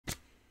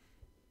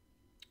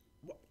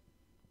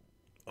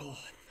Oh,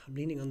 I'm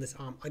leaning on this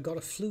arm. I got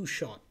a flu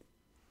shot.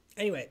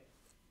 Anyway,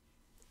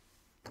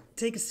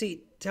 take a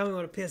seat. Tell me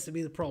what appears to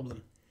be the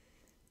problem.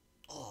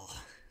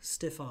 Oh,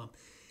 stiff arm.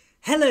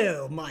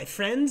 Hello, my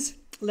friends.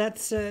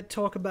 Let's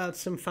talk about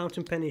some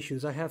fountain pen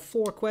issues. I have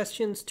 4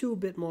 questions, 2 a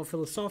bit more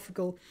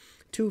philosophical,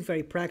 2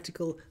 very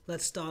practical.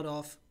 Let's start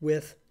off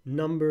with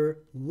number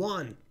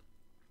 1.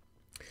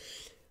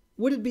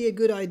 Would it be a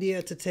good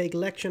idea to take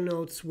lecture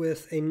notes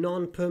with a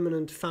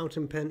non-permanent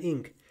fountain pen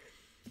ink?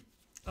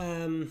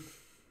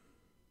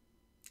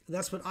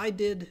 That's what I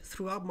did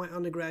throughout my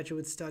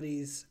undergraduate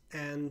studies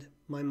and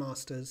my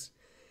master's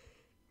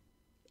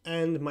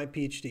and my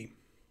PhD.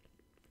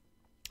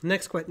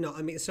 Next question. No,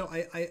 I mean, so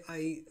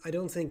I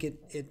don't think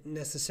it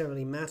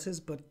necessarily matters,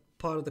 but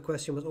part of the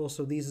question was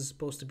also these are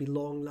supposed to be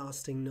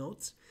long-lasting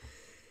notes.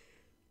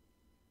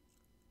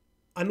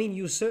 I mean,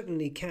 you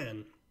certainly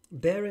can.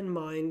 Bear in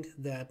mind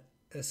that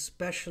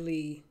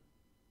especially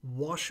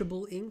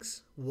washable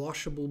inks,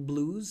 washable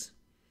blues,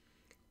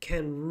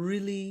 can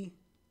really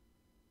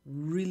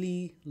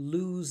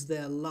lose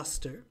their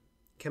luster,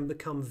 can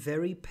become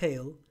very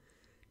pale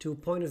to a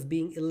point of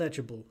being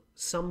illegible,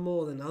 some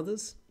more than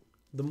others.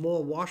 The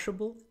more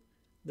washable,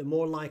 the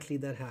more likely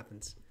that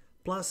happens.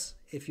 Plus,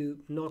 if you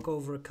knock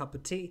over a cup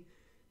of tea,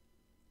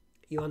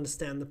 you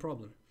understand the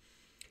problem.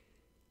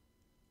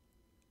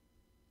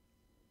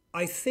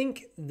 I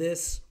think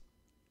this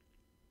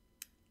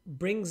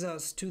brings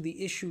us to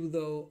the issue,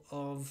 though,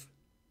 of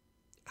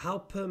how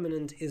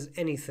permanent is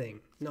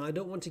anything. Now, I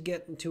don't want to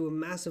get into a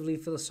massively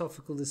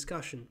philosophical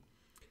discussion,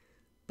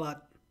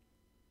 but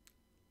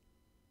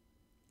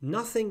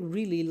nothing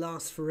really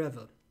lasts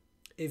forever.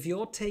 If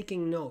you're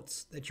taking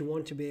notes that you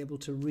want to be able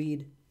to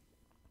read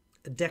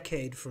a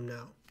decade from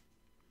now,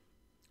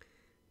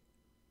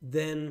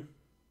 then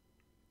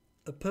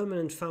a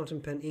permanent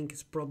fountain pen ink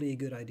is probably a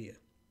good idea.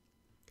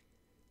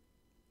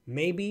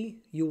 Maybe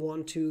you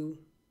want to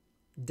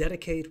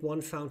dedicate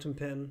one fountain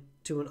pen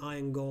to an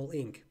iron gall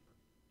ink.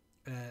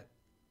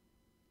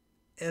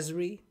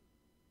 B.R.E,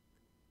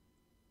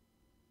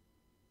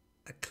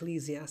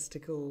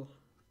 Ecclesiastical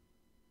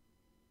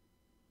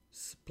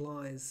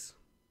Supplies,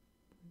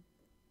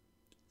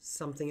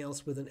 something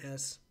else with an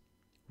S,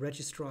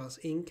 Registrar's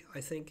Ink,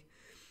 I think.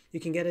 You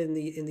can get it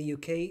in the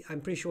UK. I'm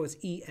pretty sure it's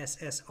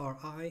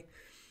ESSRI.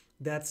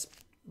 That's,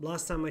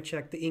 last time I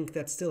checked, the ink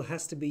that still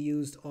has to be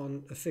used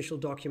on official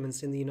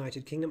documents in the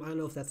United Kingdom. I don't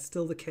know if that's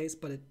still the case,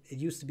 but it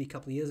used to be a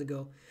couple of years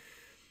ago.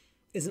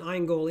 Is an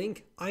iron gall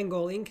ink. Iron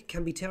gall ink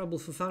can be terrible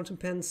for fountain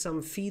pens.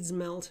 Some feeds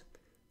melt.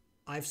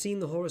 I've seen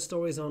the horror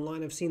stories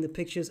online. I've seen the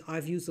pictures.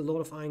 I've used a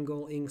lot of iron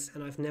gall inks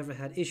and I've never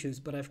had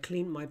issues, but I've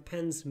cleaned my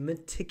pens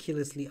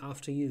meticulously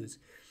after use.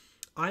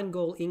 Iron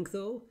gall ink,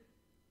 though,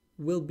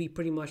 will be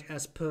pretty much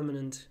as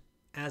permanent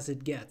as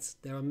it gets.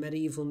 There are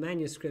medieval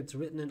manuscripts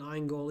written in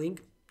iron gall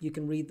ink. You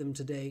can read them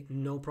today,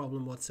 no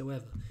problem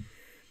whatsoever.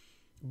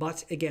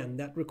 But again,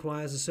 that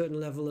requires a certain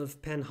level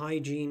of pen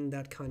hygiene,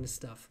 that kind of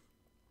stuff.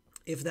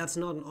 If that's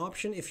not an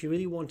option, if you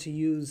really want to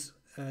use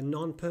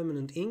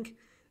non-permanent ink,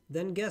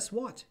 then guess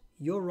what?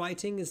 Your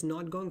writing is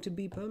not going to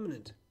be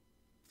permanent.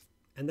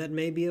 And that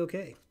may be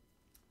okay.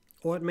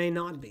 Or it may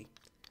not be.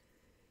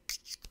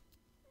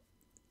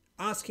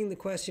 Asking the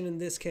question in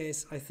this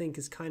case, I think,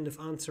 is kind of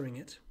answering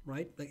it,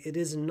 right? Like, it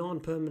is a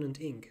non-permanent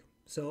ink.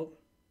 So,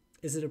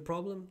 is it a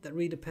problem? That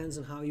really depends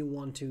on how you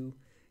want to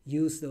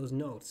use those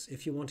notes.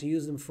 If you want to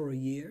use them for a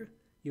year,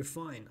 you're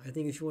fine. I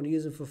think if you want to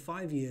use them for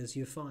 5 years,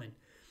 you're fine.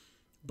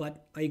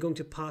 But are you going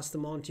to pass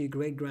them on to your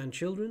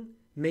great-grandchildren?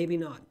 Maybe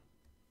not.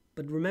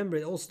 But remember,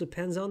 it also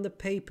depends on the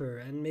paper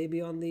and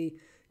maybe on the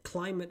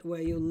climate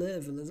where you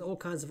live. And there's all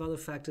kinds of other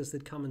factors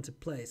that come into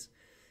play.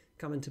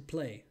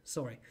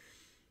 Sorry.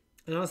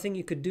 Another thing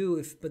you could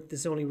do, but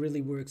this only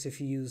really works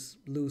if you use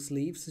loose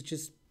leaves, is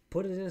just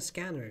put it in a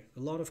scanner. A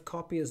lot of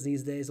copiers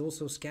these days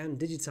also scan,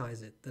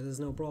 digitize it. That is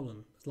no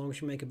problem, as long as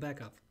you make a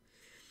backup.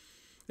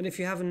 And if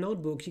you have a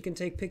notebook, you can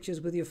take pictures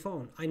with your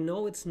phone. I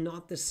know it's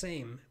not the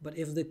same, but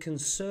if the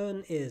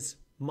concern is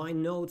my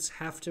notes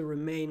have to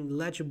remain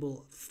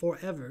legible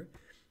forever,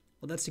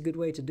 well, that's a good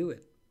way to do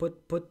it.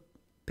 Put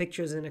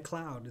pictures in a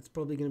cloud. It's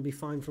probably going to be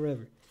fine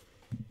forever.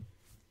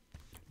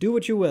 Do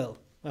what you will.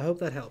 I hope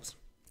that helps.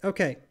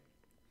 Okay.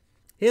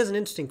 Here's an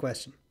interesting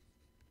question.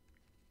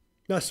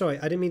 No, sorry,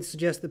 I didn't mean to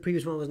suggest the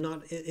previous one was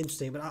not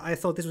interesting, but I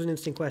thought this was an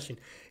interesting question.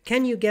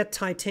 Can you get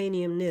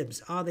titanium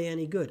nibs? Are they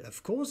any good?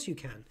 Of course you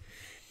can.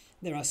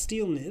 There are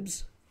steel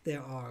nibs,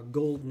 there are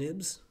gold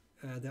nibs,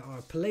 there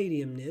are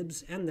palladium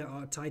nibs, and there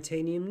are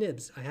titanium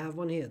nibs. I have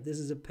one here. This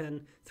is a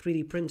pen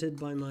 3D printed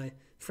by my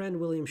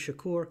friend William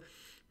Shakur,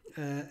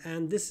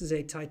 and this is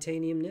a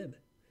titanium nib.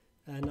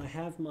 And I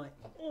have my,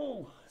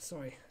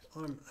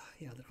 arm,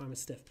 yeah, the arm is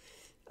stiff.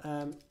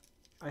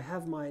 I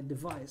have my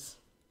device.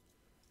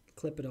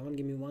 Clip it on,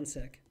 give me 1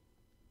 sec.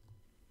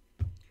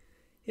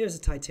 Here's a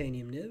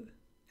titanium nib.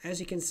 As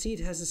you can see, it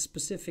has a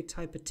specific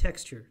type of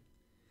texture.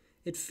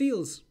 It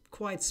feels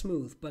quite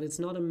smooth, but it's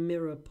not a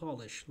mirror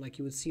polish like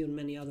you would see on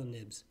many other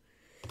nibs.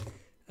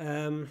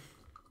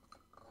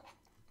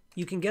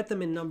 You can get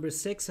them in number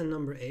 6 and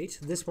number 8.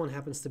 This one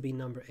happens to be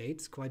number 8.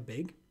 It's quite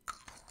big.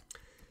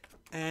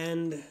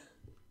 And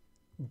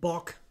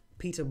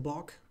Peter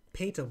Bock,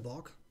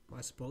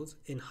 I suppose,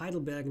 in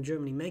Heidelberg in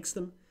Germany makes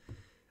them.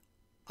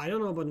 I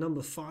don't know about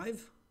number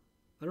 5.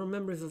 I don't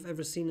remember if I've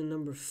ever seen a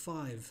number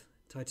 5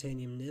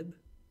 titanium nib.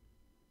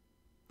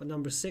 But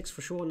number 6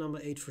 for sure, number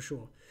 8 for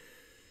sure.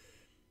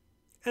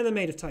 And they're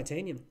made of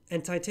titanium.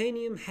 And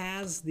titanium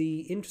has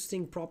the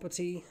interesting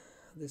property,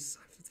 I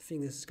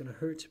think this is going to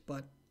hurt,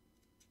 but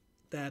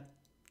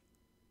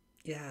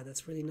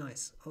that's really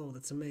nice. Oh,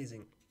 that's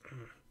amazing.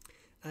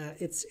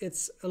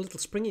 It's a little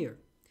springier.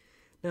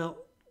 Now,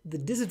 the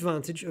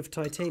disadvantage of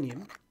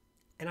titanium,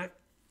 and I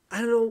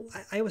don't know,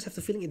 I always have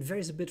the feeling it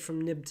varies a bit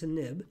from nib to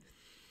nib,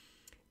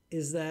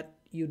 is that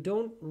you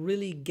don't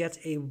really get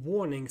a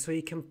warning. So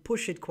you can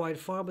push it quite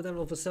far, but then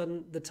all of a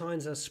sudden the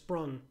tines are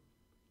sprung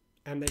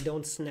and they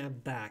don't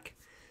snap back.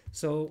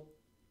 So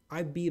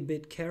I'd be a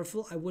bit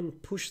careful. I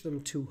wouldn't push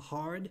them too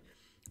hard,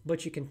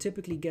 but you can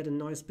typically get a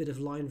nice bit of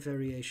line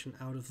variation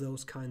out of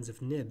those kinds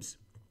of nibs.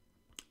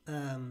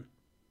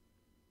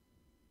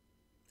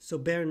 So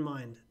bear in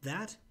mind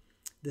that.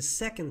 The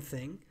second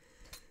thing,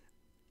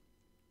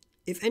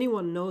 if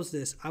anyone knows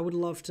this, I would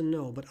love to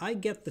know, but I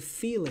get the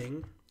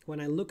feeling when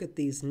I look at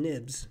these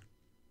nibs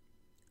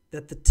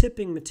that the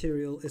tipping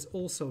material is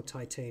also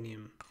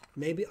titanium.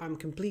 Maybe I'm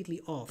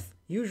completely off.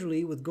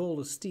 Usually with gold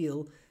or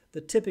steel,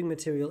 the tipping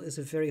material is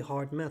a very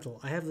hard metal.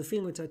 I have the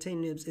feeling with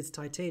titanium nibs, it's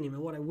titanium.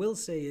 And what I will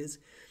say is,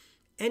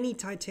 every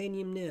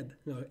titanium nib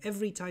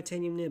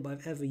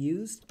I've ever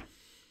used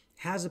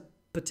has a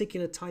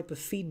particular type of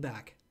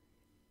feedback.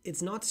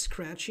 It's not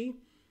scratchy,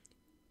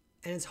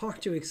 and it's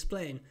hard to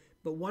explain,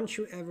 but once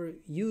you ever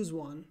use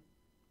one,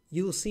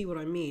 you'll see what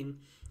I mean.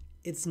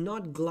 It's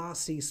not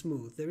glassy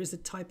smooth. There is a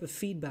type of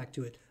feedback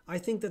to it. I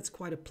think that's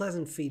quite a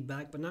pleasant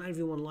feedback, but not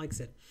everyone likes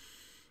it.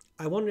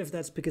 I wonder if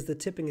that's because the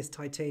tipping is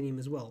titanium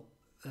as well.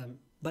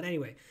 But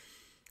anyway,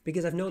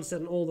 because I've noticed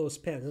that in all those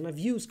pens, and I've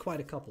used quite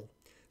a couple.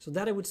 So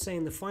that I would say,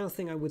 and the final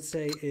thing I would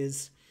say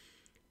is,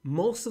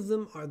 most of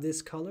them are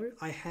this color.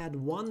 I had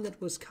one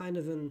that was kind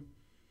of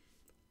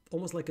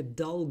almost like a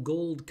dull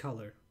gold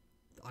color.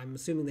 I'm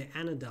assuming they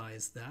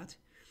anodized that.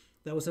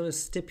 That was on a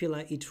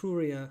Stipula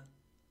Etruria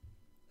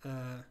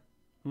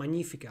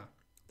Magnifica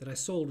that I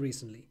sold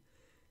recently.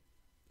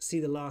 See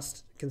the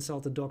last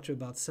Consult a Doctor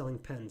about selling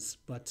pens.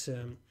 But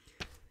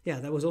yeah,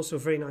 that was also a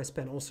very nice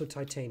pen. Also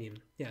titanium.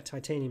 Yeah,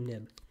 titanium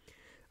nib.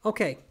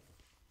 Okay,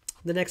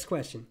 the next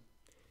question.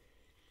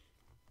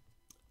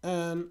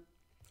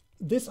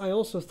 This I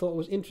also thought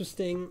was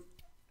interesting.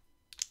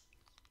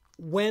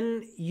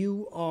 When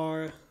you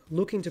are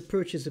looking to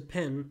purchase a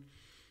pen,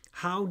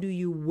 how do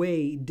you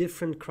weigh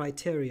different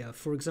criteria?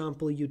 For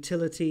example,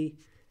 utility,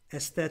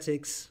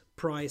 aesthetics,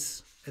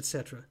 price,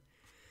 etc.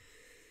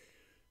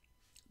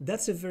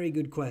 That's a very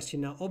good question.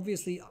 Now,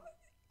 obviously,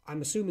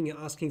 I'm assuming you're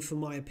asking for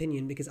my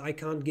opinion because I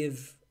can't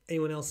give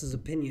anyone else's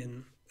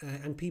opinion,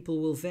 and people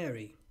will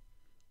vary.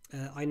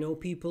 I know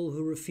people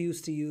who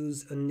refuse to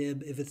use a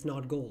nib if it's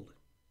not gold.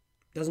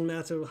 Doesn't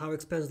matter how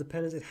expensive the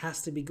pen is, it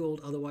has to be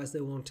gold, otherwise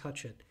they won't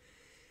touch it.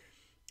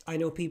 I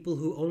know people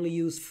who only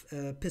use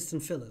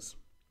piston fillers.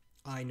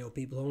 I know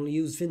people who only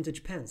use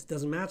vintage pens.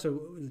 Doesn't matter,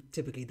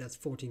 typically that's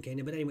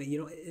 14K, but anyway,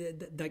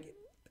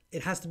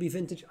 it has to be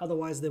vintage,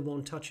 otherwise they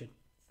won't touch it.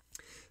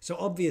 So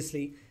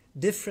obviously,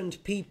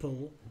 different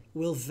people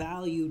will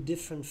value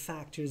different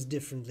factors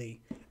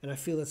differently. And I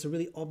feel that's a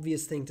really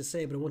obvious thing to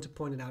say, but I want to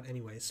point it out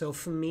anyway. So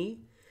for me,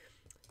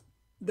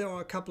 there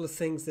are a couple of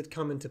things that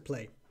come into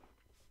play.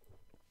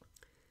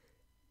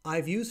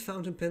 I've used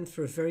fountain pens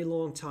for a very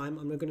long time.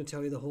 I'm not going to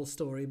tell you the whole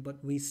story,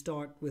 but we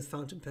start with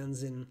fountain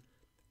pens in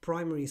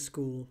primary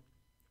school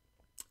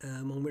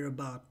when we're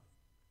about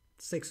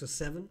 6 or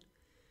 7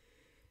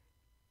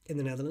 in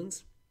the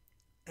Netherlands.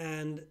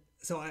 And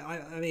so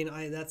I mean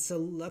that's a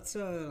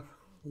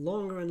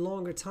longer and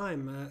longer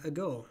time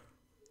ago,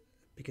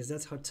 because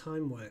that's how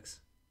time works.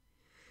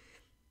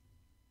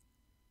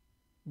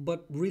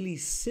 But really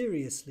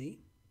seriously,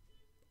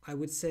 I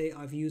would say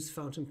I've used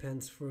fountain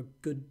pens for a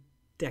good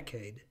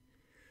decade.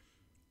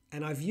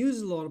 And I've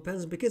used a lot of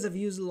pens. Because I've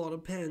used a lot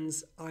of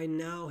pens, I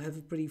now have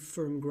a pretty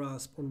firm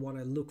grasp on what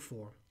I look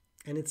for.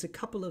 And it's a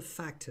couple of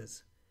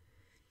factors.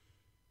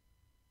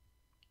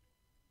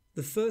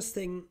 The first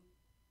thing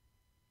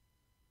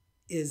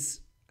is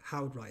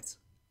how it writes.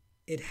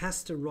 It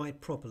has to write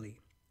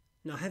properly.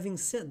 Now, having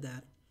said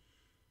that,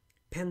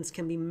 pens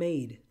can be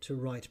made to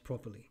write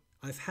properly.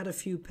 I've had a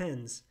few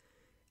pens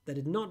that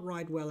did not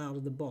write well out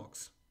of the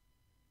box,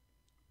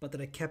 but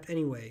that I kept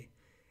anyway,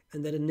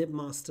 and that a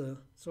nibmeister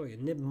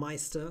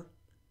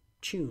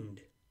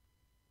tuned.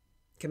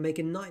 Can make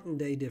a night and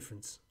day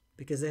difference,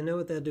 because they know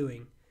what they're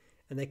doing,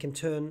 and they can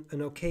turn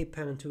an okay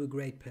pen into a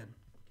great pen.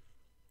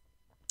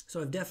 So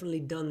I've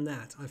definitely done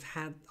that.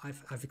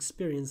 I've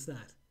experienced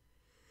that.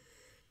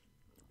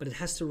 But it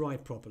has to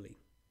write properly.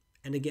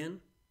 And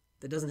again,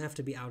 that doesn't have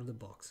to be out of the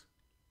box.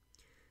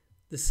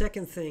 The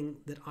second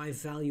thing that I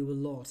value a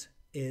lot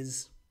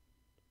is,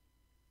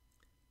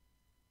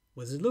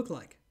 what does it look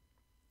like?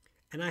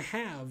 And I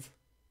have,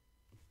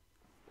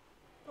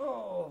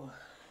 oh,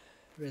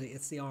 really,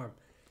 it's the arm.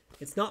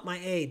 It's not my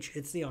age,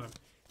 it's the arm.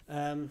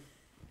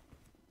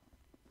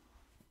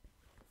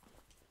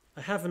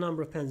 I have a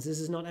number of pens. This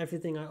is not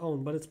everything I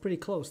own, but it's pretty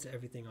close to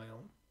everything I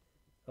own.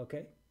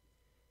 Okay?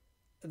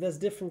 There's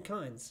different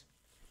kinds.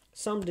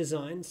 Some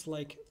designs,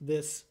 like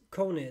this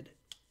Conid,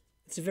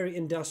 it's a very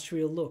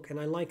industrial look, and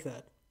I like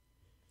that.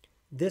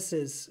 This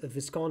is a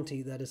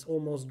Visconti that is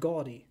almost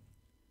gaudy,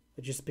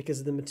 just because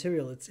of the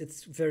material.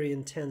 It's very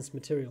intense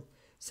material.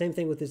 Same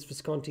thing with this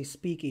Visconti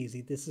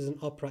Speakeasy. This is an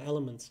Opera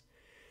Elements.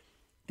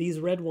 These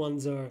red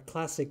ones are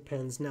classic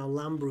pens, now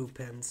Lambrou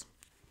pens.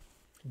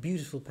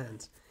 Beautiful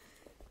pens.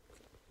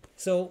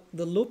 So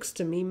the looks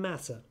to me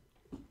matter.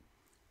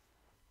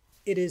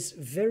 It is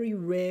very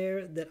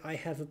rare that I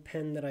have a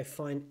pen that I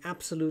find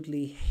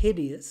absolutely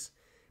hideous,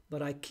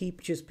 but I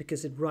keep just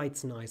because it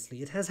writes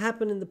nicely. It has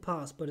happened in the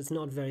past, but it's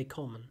not very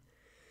common.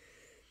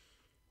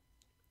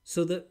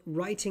 So the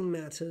writing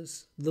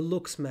matters, the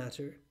looks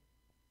matter.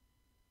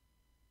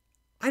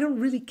 I don't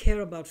really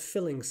care about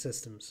filling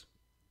systems.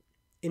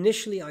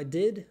 Initially I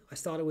did. I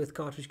started with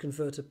cartridge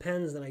converter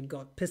pens, then I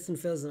got piston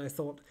fillers, and I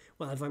thought,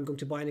 well, if I'm going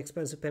to buy an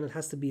expensive pen, it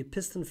has to be a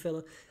piston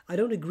filler. I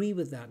don't agree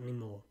with that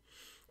anymore.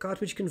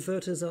 Cartridge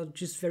converters are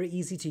just very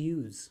easy to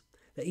use.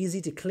 They're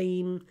easy to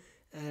clean,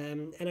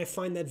 and I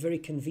find that very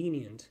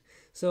convenient.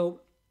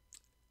 So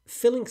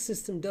filling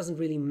system doesn't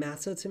really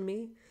matter to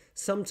me.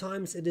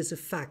 Sometimes it is a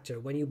factor.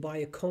 When you buy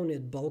a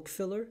Conid bulk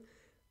filler,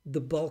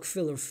 the bulk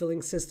filler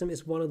filling system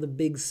is one of the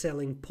big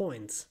selling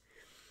points.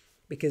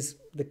 Because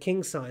the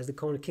king size, the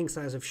Conid king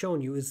size I've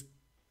shown you, is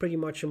pretty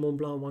much a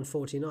Montblanc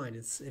 149.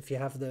 It's, if you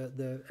have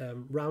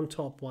the round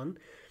top one,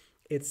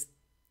 it's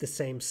the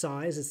same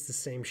size, it's the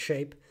same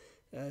shape.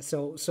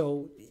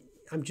 So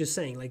I'm just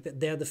saying, like,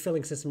 there the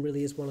filling system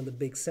really is one of the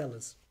big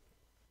sellers.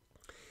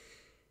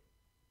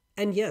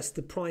 And yes,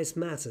 the price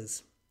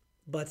matters,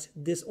 but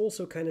this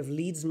also kind of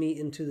leads me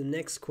into the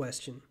next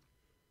question.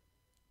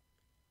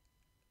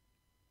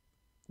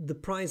 The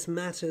price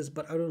matters,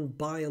 but I don't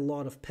buy a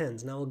lot of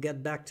pens. Now I'll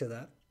get back to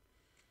that.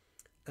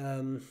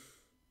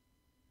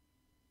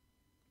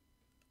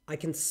 I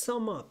can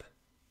sum up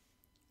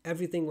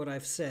everything what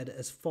I've said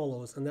as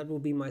follows, and that will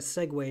be my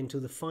segue into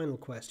the final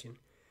question.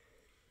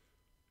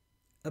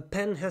 A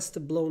pen has to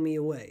blow me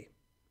away.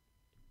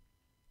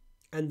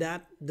 And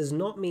that does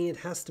not mean it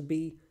has to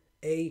be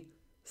a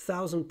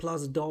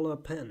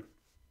 $1,000+ pen.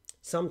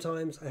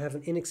 Sometimes I have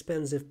an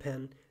inexpensive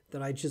pen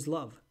that I just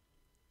love.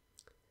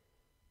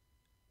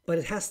 But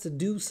it has to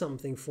do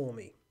something for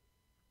me.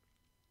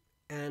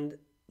 And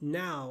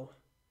now,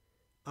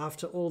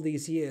 after all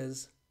these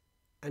years,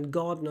 and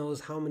God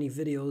knows how many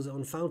videos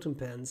on fountain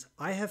pens,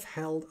 I have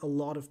held a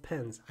lot of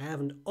pens. I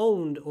haven't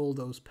owned all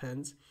those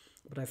pens,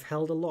 but I've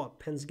held a lot.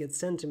 Pens get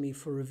sent to me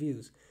for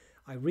reviews.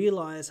 I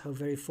realize how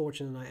very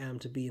fortunate I am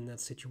to be in that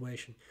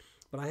situation.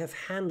 But I have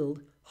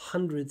handled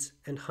hundreds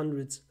and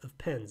hundreds of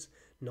pens,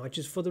 not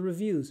just for the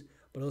reviews,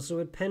 but also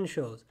at pen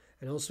shows,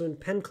 and also in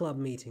pen club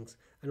meetings,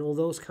 and all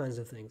those kinds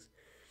of things.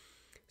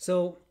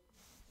 So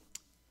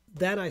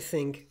that, I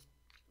think,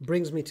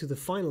 brings me to the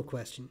final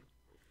question.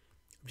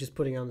 I'm just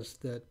putting on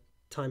the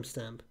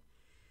timestamp.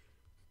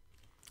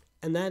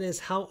 And that is,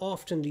 how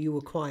often do you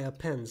acquire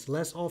pens?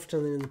 Less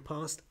often than in the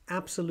past?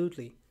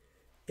 Absolutely.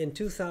 In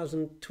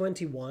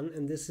 2021,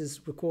 and this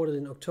is recorded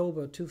in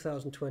October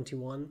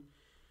 2021,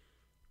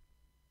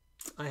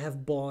 I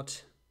have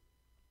bought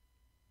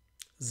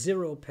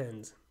 0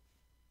 pens.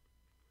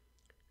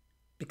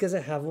 Because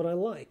I have what I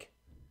like.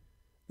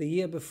 The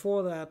year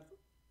before that,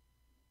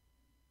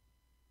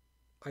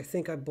 I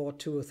think I bought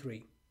 2 or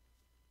 3.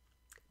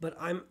 But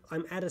I'm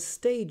at a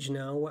stage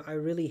now where I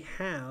really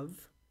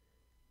have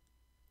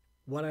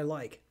what I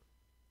like.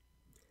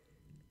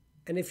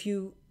 And if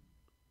you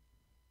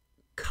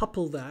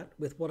couple that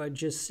with what I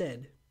just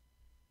said,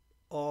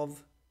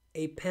 of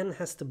a pen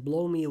has to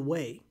blow me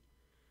away,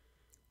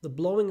 the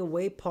blowing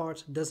away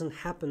part doesn't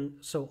happen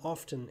so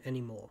often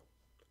anymore.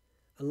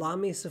 A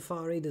Lamy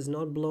Safari does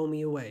not blow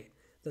me away.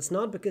 That's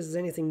not because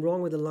there's anything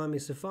wrong with the Lamy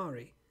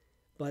Safari,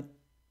 but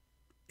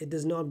it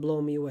does not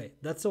blow me away.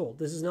 That's all.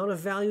 This is not a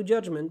value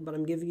judgment, but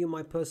I'm giving you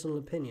my personal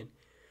opinion.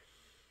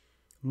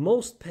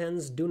 Most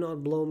pens do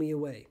not blow me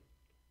away.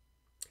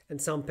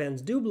 And some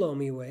pens do blow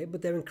me away,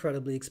 but they're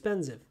incredibly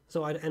expensive,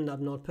 so I'd end up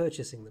not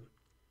purchasing them.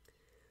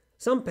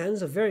 Some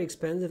pens are very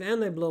expensive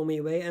and they blow me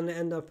away and I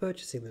end up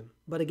purchasing them.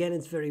 But again,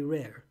 it's very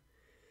rare.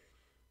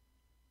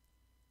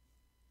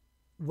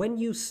 When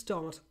you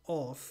start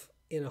off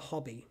in a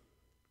hobby,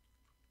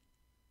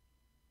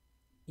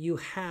 you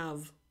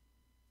have,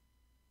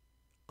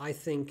 I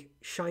think,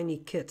 shiny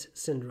kit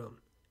syndrome.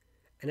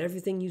 And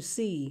everything you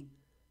see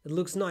that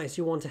looks nice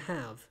you want to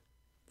have.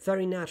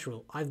 Very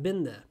natural. I've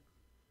been there.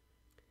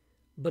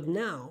 But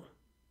now,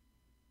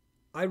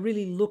 I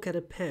really look at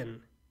a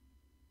pen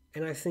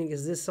and I think,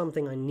 is this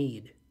something I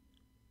need?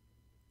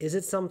 Is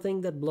it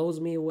something that blows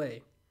me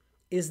away?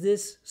 Is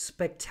this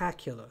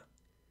spectacular?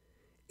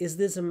 Is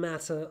this a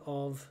matter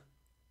of,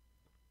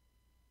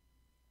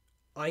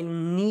 I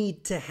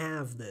need to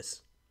have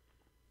this?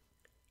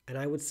 And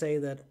I would say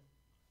that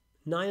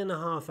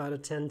 9.5 out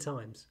of 10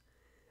 times,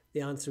 the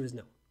answer is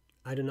no.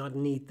 I do not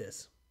need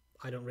this.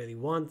 I don't really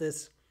want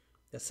this.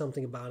 There's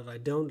something about it I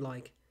don't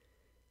like.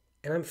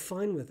 And I'm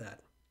fine with that.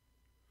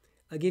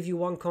 I'll give you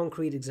one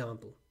concrete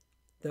example.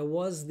 There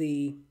was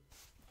I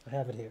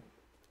have it here.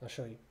 I'll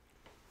show you.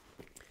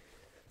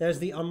 There's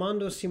the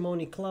Armando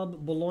Simoni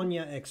Club Bologna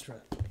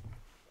Extra.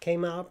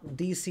 Came out,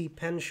 DC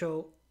Pen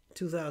Show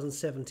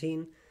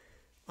 2017.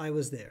 I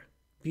was there.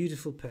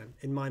 Beautiful pen,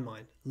 in my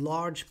mind.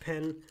 Large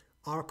pen,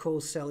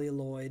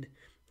 arco-celluloid,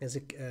 has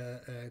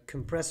a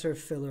compressor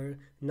filler,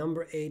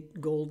 number 8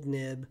 gold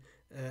nib,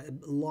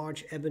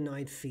 large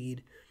ebonite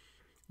feed.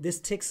 This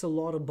ticks a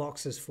lot of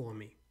boxes for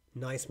me.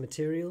 Nice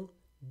material,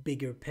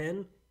 bigger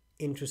pen,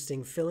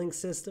 interesting filling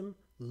system,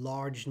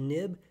 large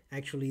nib.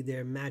 Actually,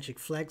 they're Magic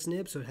Flex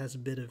nib, so it has a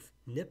bit of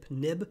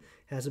nib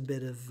has a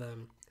bit of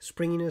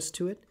springiness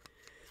to it.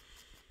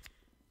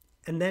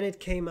 And then it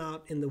came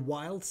out in the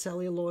wild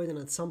celluloid, and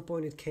at some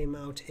point it came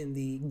out in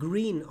the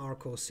green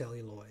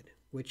arco-celluloid,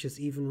 which is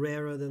even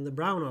rarer than the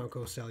brown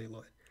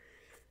arco-celluloid.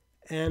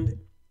 And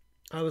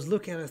I was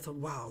looking at it, I thought,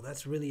 wow,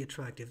 that's really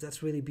attractive,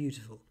 that's really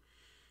beautiful.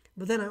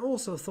 But then I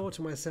also thought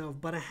to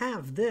myself, but I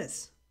have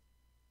this.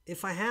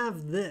 If I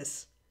have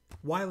this,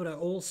 why would I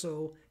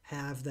also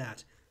have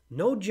that?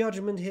 No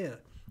judgment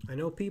here. I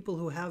know people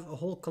who have a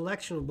whole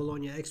collection of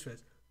Bologna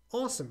Extras.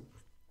 Awesome.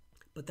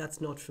 But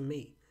that's not for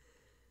me.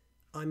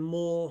 I'm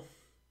more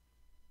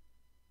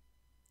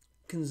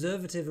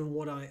conservative in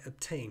what I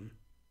obtain.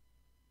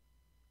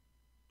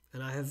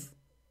 And I have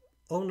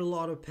owned a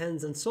lot of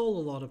pens and sold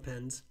a lot of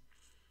pens.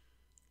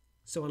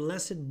 So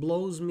unless it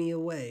blows me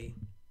away,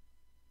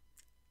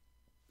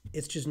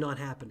 it's just not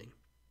happening.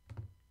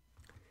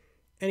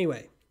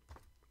 Anyway,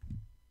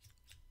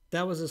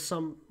 that was a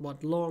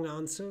somewhat long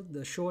answer.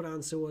 The short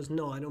answer was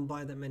no, I don't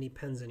buy that many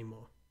pens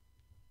anymore.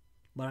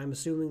 But I'm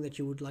assuming that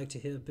you would like to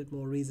hear a bit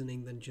more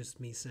reasoning than just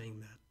me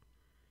saying that.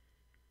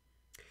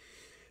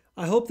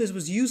 I hope this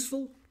was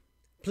useful.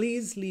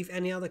 Please leave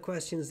any other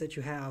questions that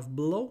you have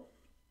below.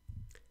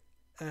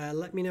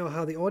 Let me know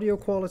how the audio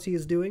quality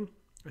is doing.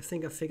 I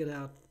think I figured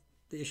out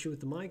the issue with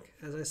the mic,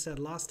 as I said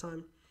last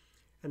time.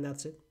 And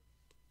that's it.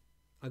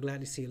 I'll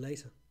gladly see you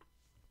later.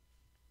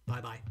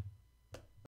 Bye-bye.